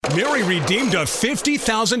Mary redeemed a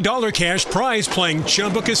 $50,000 cash prize playing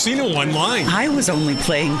Chumba Casino online. I was only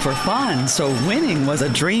playing for fun, so winning was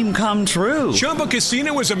a dream come true. Chumba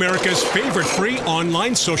Casino is America's favorite free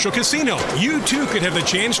online social casino. You too could have the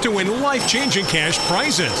chance to win life-changing cash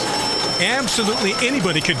prizes. Absolutely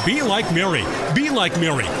anybody could be like Mary. Be like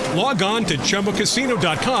Mary. Log on to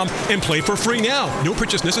ChumbaCasino.com and play for free now. No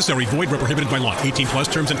purchase necessary. Void where prohibited by law. 18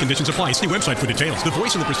 plus terms and conditions apply. See website for details. The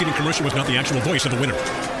voice in the preceding commercial was not the actual voice of the winner.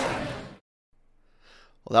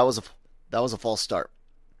 Well, that was a false start.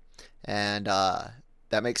 And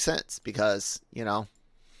that makes sense because,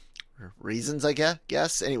 reasons, I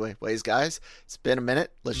guess. Anyways, guys, it's been a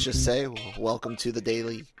minute. Let's just say welcome to the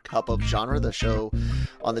Daily Cup of Genre, the show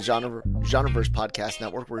on the Genreverse Podcast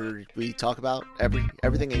Network, where we talk about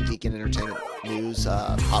everything in geek and entertainment news,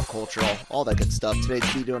 pop culture, all that good stuff. Today,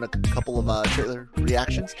 we'll be doing a couple of trailer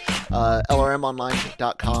reactions.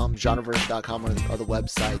 LRMonline.com, Genreverse.com are the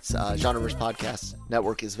websites. Genreverse Podcast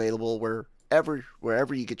Network is available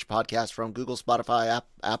wherever you get your podcast from: Google, Spotify,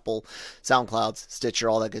 Apple, SoundCloud, Stitcher,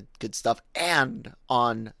 all that good stuff, and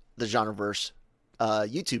on the Genreverse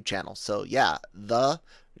YouTube channel. So yeah, the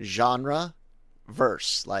Genreverse,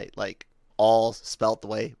 like all spelt the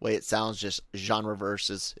way it sounds. Just Genreverse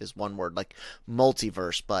is one word, like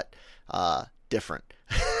multiverse, but different.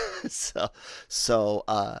 So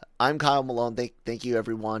I'm Kyle Malone. Thank you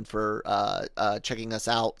everyone for checking us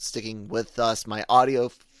out, sticking with us. My audio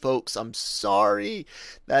folks, I'm sorry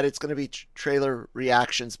that it's going to be trailer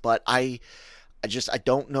reactions, but I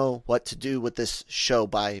don't know what to do with this show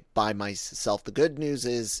by myself. The good news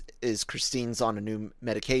is Christine's on a new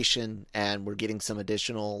medication and we're getting some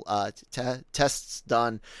additional tests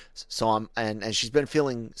done. So and she's been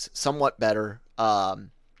feeling somewhat better.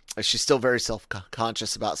 She's still very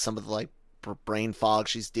self-conscious about some of the brain fog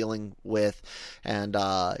she's dealing with, and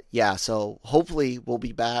so hopefully we'll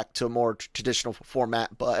be back to a more traditional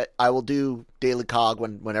format, but I will do Daily COG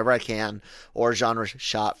whenever I can, or Genre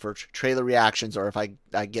Shot for trailer reactions, or if I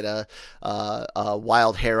get a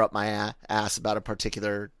wild hair up my ass about a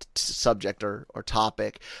particular subject or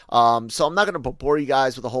topic. So I'm not going to bore you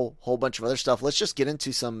guys with a whole bunch of other stuff. Let's just get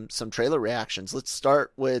into some trailer reactions. Let's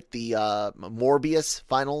start with the Morbius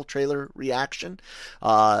final trailer reaction.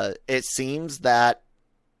 It seems that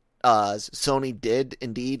Sony did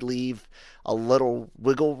indeed leave a little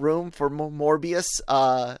wiggle room for Morbius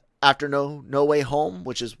after No Way Home,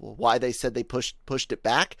 which is why they said they pushed it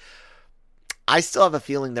back. I still have a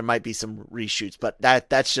feeling there might be some reshoots, but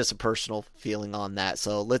that's just a personal feeling on that.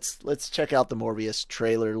 So let's check out the Morbius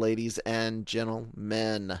trailer, ladies and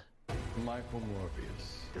gentlemen. Michael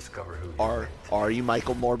Morbius. Discover who you are you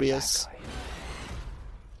Michael Morbius?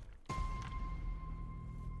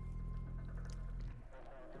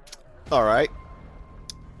 All right.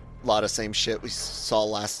 A lot of same shit we saw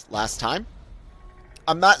last time.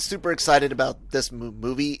 I'm not super excited about this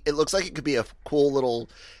movie. It looks like it could be a cool little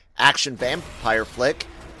action vampire flick,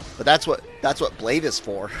 but that's what Blade is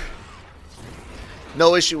for.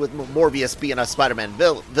 No issue with Morbius being a Spider-Man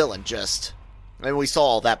villain, we saw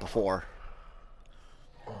all that before.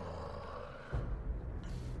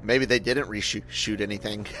 Maybe they didn't reshoot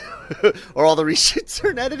anything, or all the reshoots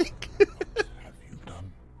are in editing.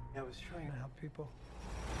 I was trying to help people,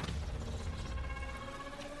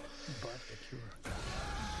 but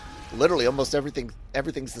literally almost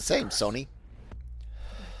everything's the same, Sony.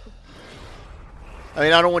 I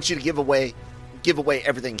mean, I don't want you to give away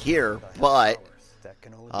everything here, but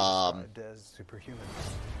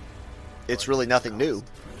it's really nothing new.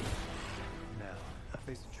 Now I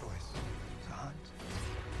face a choice: to hunt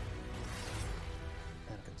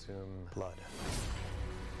and consume blood,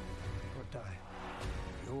 or die.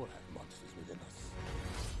 We all have monsters within us.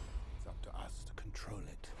 It's up to us to control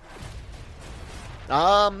it.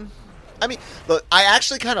 I mean, look, I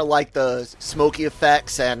actually kind of like the smoky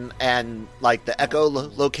effects and like the echo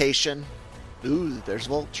location. Ooh, there's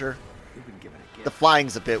Vulture. You've been given a gift. The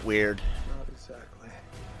flying's a bit weird. Not exactly.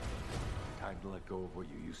 Time to let go of what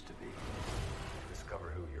you used to be.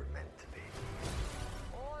 Discover who you're meant to be.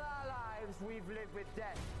 All our lives we've lived with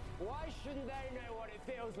death. Why shouldn't they know what it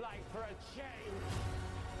feels like for a change?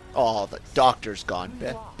 Oh, the Doctor's gone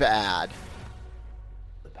bad.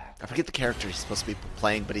 I forget the character he's supposed to be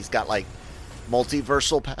playing, but he's got like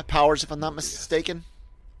multiversal powers, if I'm not mistaken.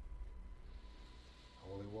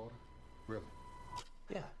 Holy water? Really?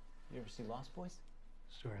 Yeah. You ever see Lost Boys?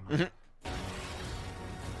 Storyline.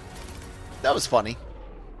 That was funny.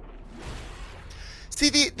 See,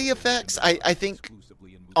 the effects, I think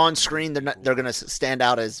on screen they're going to stand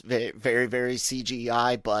out as very, very, very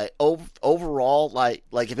CGI, but overall, like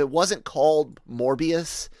if it wasn't called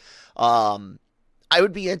Morbius, I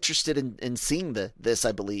would be interested in seeing this.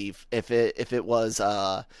 I believe if it was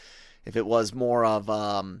more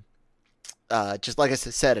of just like I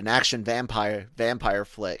said, an action vampire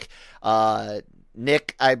flick.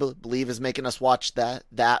 Nick, I believe, is making us watch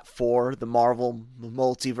that for the Marvel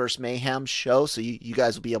Multiverse Mayhem show, so you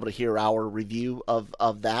guys will be able to hear our review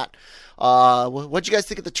of that. What'd you guys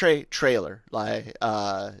think of the trailer? Like,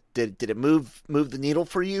 did it move the needle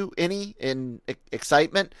for you any in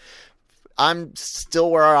excitement? I'm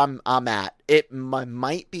still where I'm at. It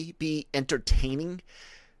might be entertaining,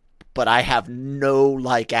 but I have no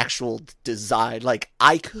like actual desire. Like,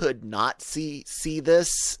 I could not see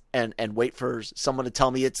this and wait for someone to tell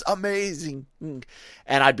me it's amazing and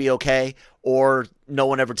I'd be okay, or no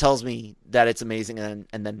one ever tells me that it's amazing and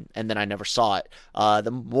then I never saw it.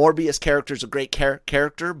 The Morbius character is a great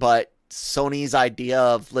character, but Sony's idea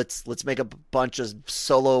of let's make a bunch of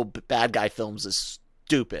solo bad guy films is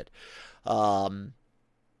stupid. God,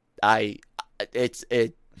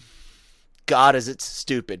 is it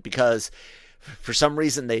stupid, because for some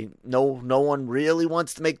reason no one really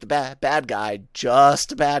wants to make the bad guy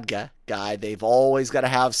just a bad guy. They've always got to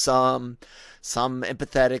have some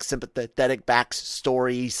sympathetic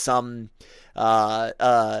backstory, some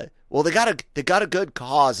well, they got a good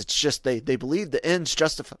cause. It's just they believe the ends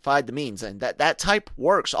justified the means, and that type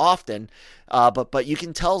works often. But you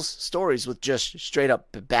can tell stories with just straight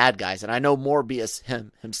up bad guys, and I know Morbius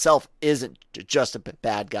himself isn't just a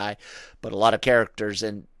bad guy, but a lot of characters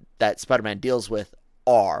that Spider-Man deals with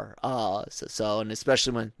are. So and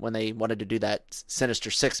especially when they wanted to do that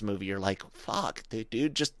Sinister Six movie, you're like, fuck,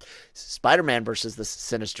 dude, just Spider-Man versus the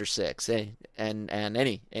Sinister Six,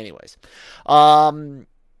 anyways.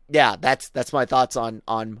 Yeah, that's my thoughts on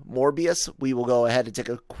Morbius. We will go ahead and take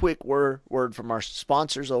a quick word from our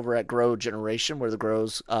sponsors over at Grow Generation, where the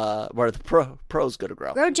pros go to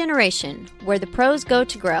grow. Grow Generation, where the pros go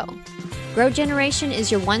to grow. Grow Generation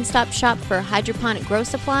is your one-stop shop for hydroponic grow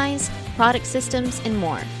supplies, product systems, and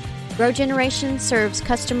more. Grow Generation serves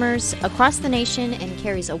customers across the nation and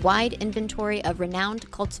carries a wide inventory of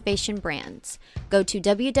renowned cultivation brands. Go to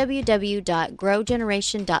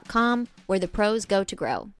www.growgeneration.com, where the pros go to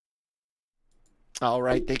grow. All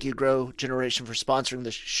right, thank you, Grow Generation, for sponsoring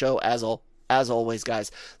the show as always,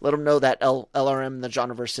 guys. Let them know that LRM and the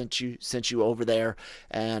Genreverse sent you over there,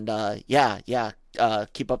 and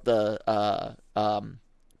keep up the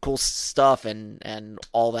cool stuff and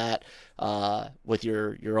all that with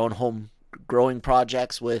your own home growing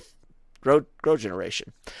projects with Grow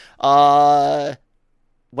Generation. What's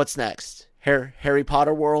next? Harry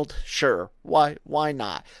Potter world? Sure. Why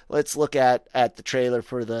not? Let's look at the trailer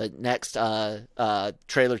for the next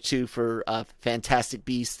trailer 2 for Fantastic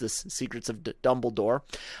Beasts: The Secrets of Dumbledore.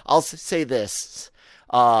 I'll say this.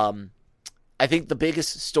 I think the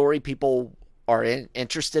biggest story people are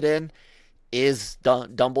interested in is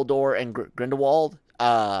Dumbledore and Grindelwald.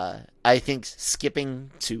 I think skipping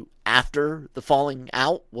to after the falling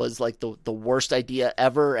out was like the worst idea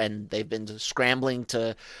ever, and they've been scrambling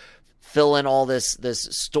to fill in all this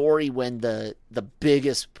story when the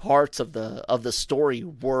biggest parts of the story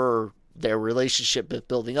were their relationship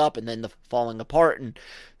building up and then the falling apart. And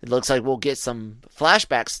it looks like we'll get some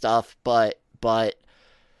flashback stuff, but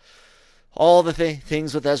all the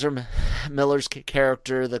things with Ezra Miller's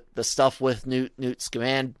character, the stuff with Newt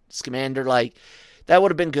Scamander, like that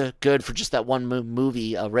would have been good for just that one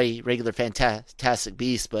movie, a regular Fantastic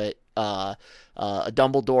Beast, but a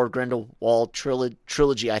Dumbledore Grindelwald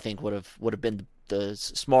trilogy, I think would have been the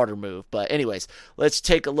smarter move. But anyways, let's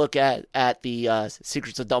take a look at the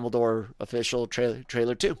Secrets of Dumbledore official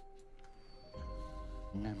trailer 2.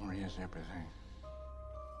 Memory is everything.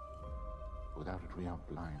 Without it, we are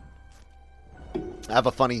blind. I have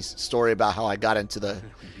a funny story about how I got into the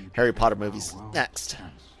Harry Potter movies next.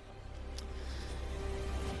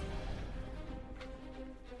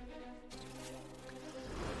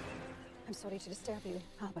 I'm sorry to disturb you,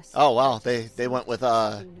 Albus. Oh wow, they went with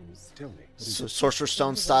Sorcerer's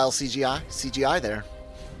Stone style CGI there.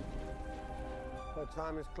 Our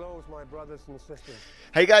time is closed, my brothers and sisters.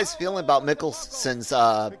 How you guys feeling about Mickelson's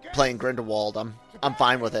playing Grindelwald? I'm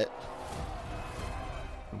fine with it.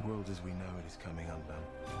 The world as we know it is coming undone.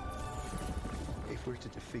 If we're to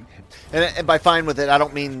defeat him, And by fine with it, I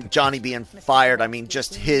don't mean Johnny being fired. I mean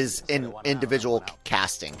just his individual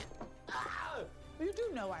casting. You do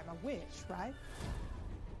know I'm a witch, right?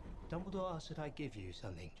 Dumbledore asked that I give you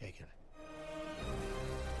something, Jacob.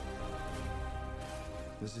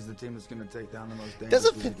 This is the team that's going to take down the most dangerous.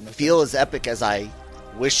 Doesn't feel as epic as I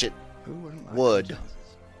wish it would.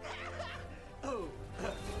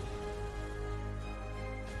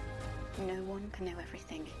 No one can know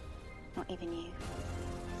everything. Not even you.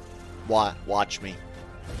 Watch me.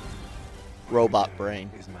 Robot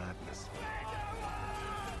brain. Is madness.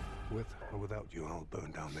 With or without you, I'll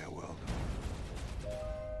burn down their world.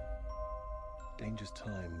 Dangerous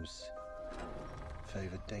times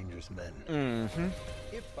favor dangerous men. Mm-hmm.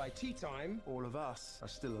 If by tea time all of us are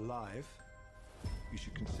still alive, you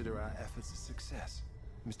should consider our efforts a success,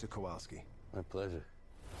 Mr. Kowalski. My pleasure.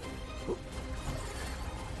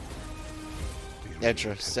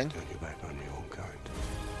 Interesting. Turn your back on your own kind.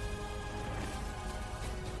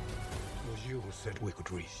 It was you who said we could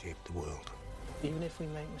reshape the world. Even if we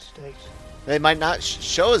make mistakes. They might not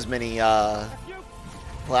show as many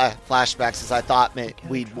flashbacks as I thought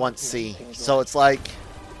we'd once see. So it's like,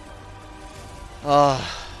 We're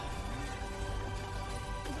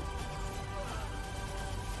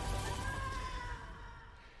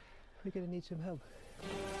gonna need some help.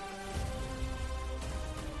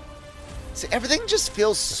 see, everything just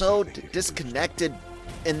feels so disconnected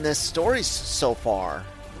in this story so far.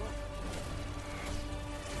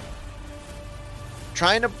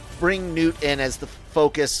 Trying to bring Newt in as the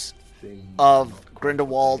focus of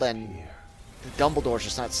Grindelwald and Dumbledore's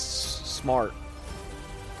just not smart.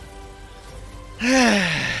 I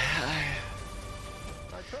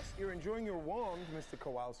trust you're enjoying your wand, Mr.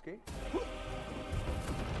 Kowalski.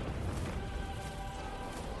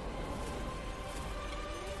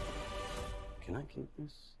 Can I keep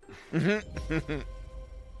this?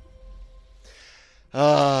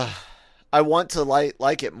 I want to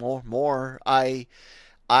like it more. I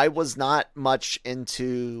was not much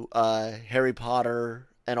into Harry Potter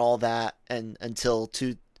and all that until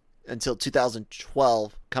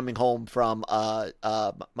 2012, coming home from my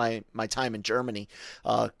time in Germany.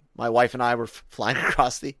 My wife and I were flying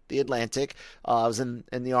across the Atlantic. I was in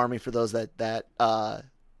the Army, for those that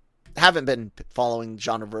haven't been following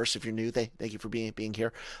Genreverse. If you're new, thank you for being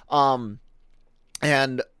here. And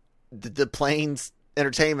the plane's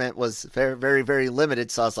entertainment was very, very, very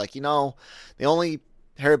limited. So I was like, the only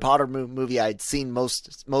Harry Potter movie I'd seen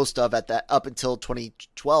most of up until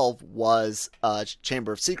 2012 was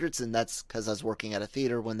Chamber of Secrets, and that's because I was working at a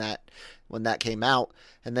theater when that came out.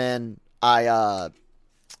 And then I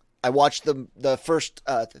watched the first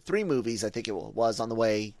 3 movies, I think it was, on the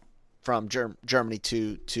way from Germany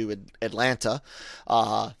to Atlanta.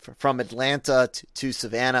 From Atlanta to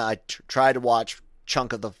Savannah, I tried to watch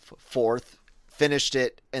chunk of the 4th, finished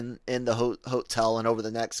it in the hotel, and over the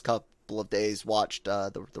next couple of days watched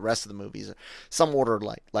the rest of the movies. Some order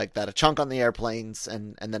like that: a chunk on the airplanes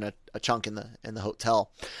and then a chunk in the hotel.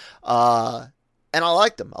 And I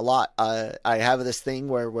liked them a lot. I have this thing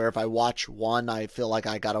where if I watch one, I feel like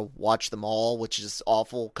I gotta watch them all, which is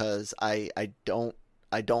awful because I don't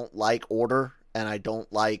like order, and I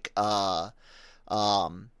don't like the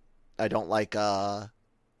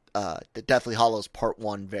Deathly Hallows Part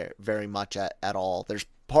 1 very, very much at all. There's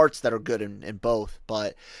parts that are good in both,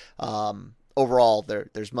 but overall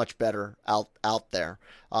there's much better out there.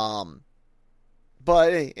 But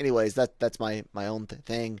anyways, that's my own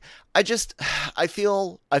thing. I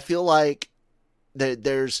feel like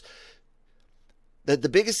there's the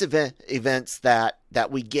biggest events that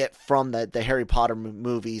we get from the Harry Potter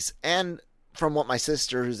movies, and from what my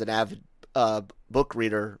sister, who's an avid book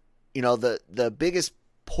reader, the biggest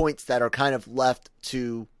points that are kind of left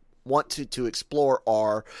to want to explore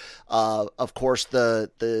are, of course, the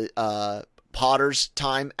Potter's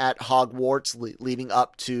time at Hogwarts, leading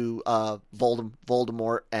up to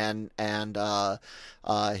Voldemort and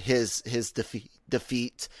his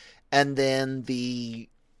defeat, and then the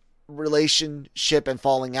relationship and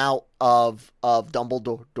falling out of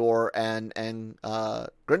Dumbledore and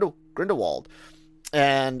Grindelwald.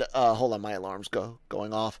 And hold on, my alarm's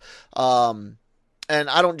going off. And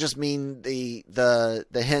I don't just mean the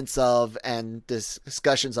hints of and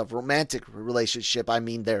discussions of romantic relationship. I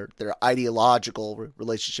mean their ideological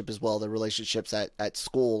relationship as well. Their relationships at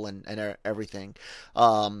school and everything.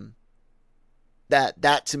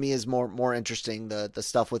 That to me is more interesting. The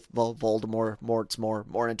stuff with Voldemort's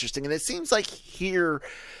more interesting. And it seems like here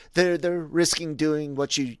they're risking doing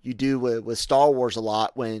what you do with Star Wars a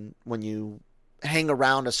lot when you hang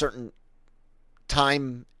around a certain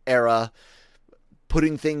time era,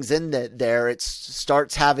 putting things in there, it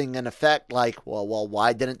starts having an effect like, well,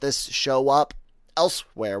 why didn't this show up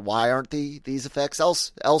elsewhere? Why aren't these effects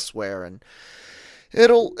elsewhere? And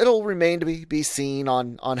it'll remain to be seen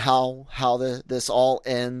on how this all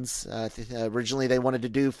ends. Originally they wanted to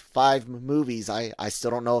do 5 movies. I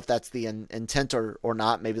still don't know if that's the intent or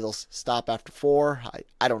not. Maybe they'll stop after 4.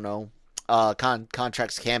 I don't know.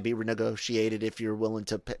 Contracts can be renegotiated if you're willing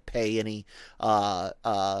to pay any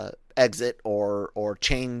exit or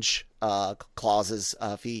change clauses,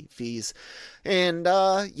 fees, and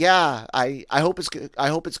yeah, I hope it's good. I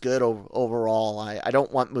hope it's good overall. I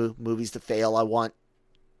don't want movies to fail. I want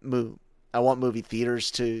movie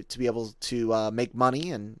theaters to be able to make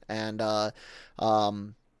money and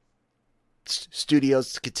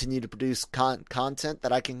studios to continue to produce content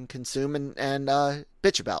that I can consume and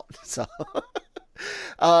bitch about. So.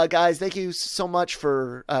 Guys, thank you so much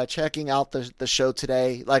for checking out the show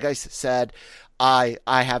today. Like I said, I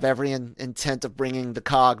have every intent of bringing the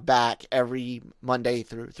COG back every Monday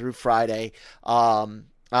through Friday. I'm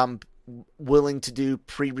willing to do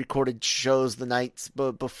pre-recorded shows the nights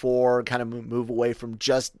before, kind of move away from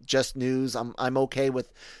just news. I'm okay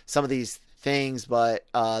with some of these things, but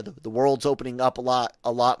the world's opening up a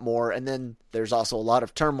lot more, and then there's also a lot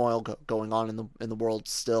of turmoil going on in the world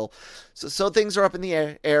still. So things are up in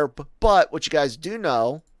the air. But what you guys do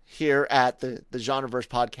know here at the Genreverse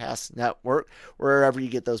Podcast Network, wherever you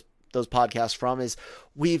get those podcasts from, is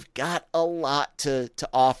we've got a lot to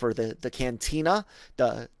offer. The Cantina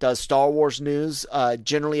does Star Wars news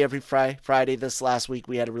generally every Friday. This last week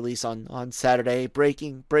we had a release on Saturday.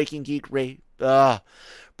 Breaking Geek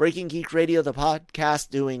Radio, the podcast,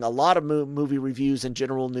 doing a lot of movie reviews and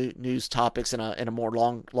general news topics in a more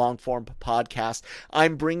long form podcast.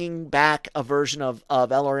 I'm bringing back a version of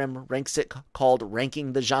LRM Ranks It called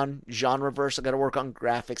Ranking the Genreverse. I got to work on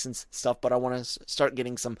graphics and stuff, but I want to start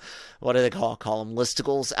getting some, what do they call them,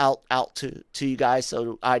 listicles out to you guys.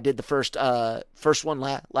 So I did the first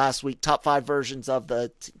one last week, top 5 versions of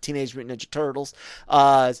the Teenage Mutant Ninja Turtles.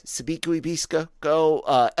 Sabiku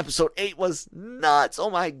Ibisco, episode 8 was nuts. Oh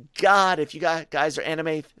my God, if you guys are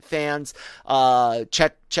anime fans,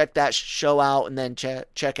 check that show out, and then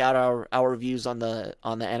check out our reviews on the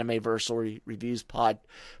Animeversal Reviews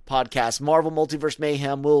podcast. Marvel Multiverse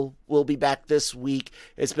Mayhem will be back this week.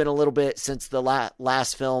 It's been a little bit since the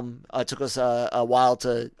last film. Took us a while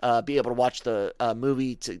to be able to watch the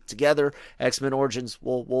movie together, X-Men Origins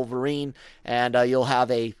Wolverine, and you'll have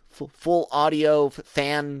a full audio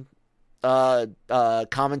fan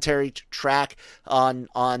commentary track on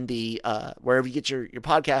the wherever you get your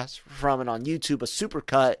podcast from, and on YouTube, a super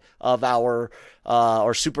cut of our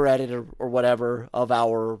or super edit or whatever of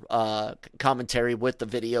our commentary with the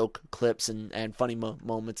video clips and funny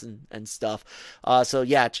moments and stuff. So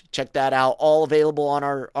yeah, check that out. All available on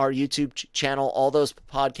our YouTube channel. All those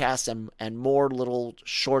podcasts and more little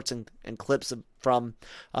shorts and clips from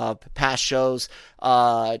past shows,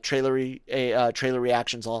 trailer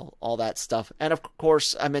reactions, all that stuff. And of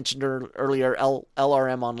course, I mentioned earlier,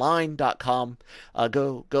 LRMonline.com.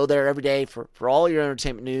 Go there every day for all your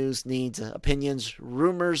entertainment news, needs, opinions,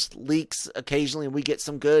 rumors, leaks. Occasionally we get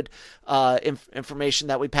some good information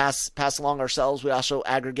that we pass along ourselves. We also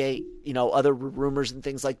aggregate, other rumors and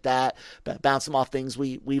things like that, bounce them off things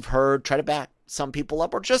we've heard, try to back some people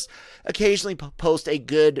up, or just occasionally post a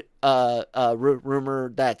good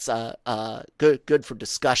rumor that's good for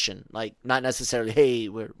discussion. Like, not necessarily, hey,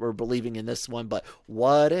 we're believing in this one, but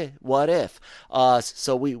what if?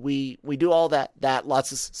 So we do all that.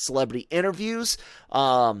 Lots of celebrity interviews,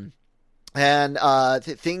 and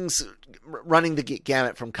things running the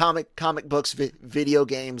gamut from comic books, video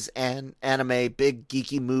games, and anime. Big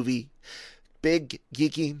geeky movies, big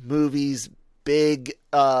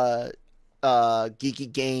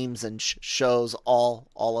geeky games and shows, all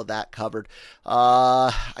of that covered.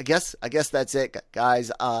 I guess that's it,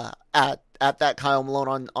 guys. At that Kyle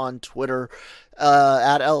Malone on Twitter,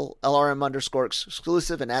 at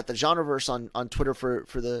LRM_exclusive, and at the Genreverse on Twitter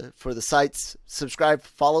for the sites. Subscribe,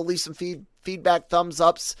 follow, leave some feedback, thumbs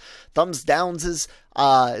ups, thumbs downs, as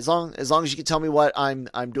long as you can tell me what I'm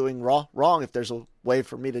doing wrong. If there's a way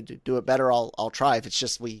for me to do it better, I'll try. If it's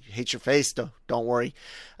just we hate your face, don't worry,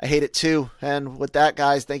 I hate it too. And with that,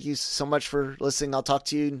 guys, thank you so much for listening. I'll talk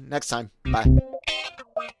to you next time. Bye.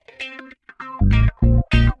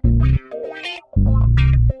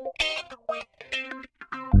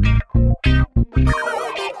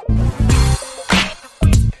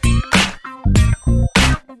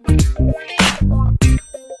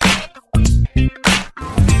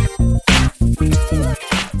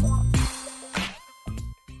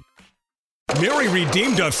 Mary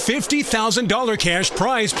redeemed a $50,000 cash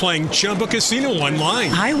prize playing Chumba Casino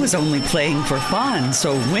online. I was only playing for fun,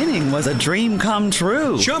 so winning was a dream come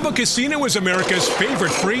true. Chumba Casino is America's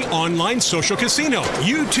favorite free online social casino.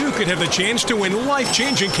 You too could have the chance to win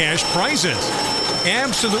life-changing cash prizes.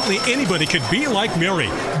 Absolutely anybody could be like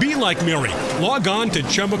Mary. Be like Mary. Log on to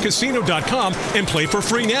ChumbaCasino.com and play for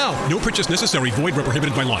free now. No purchase necessary. Void where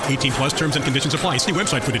prohibited by law. 18+ terms and conditions apply. See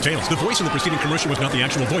website for details. The voice in the preceding commercial was not the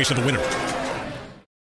actual voice of the winner.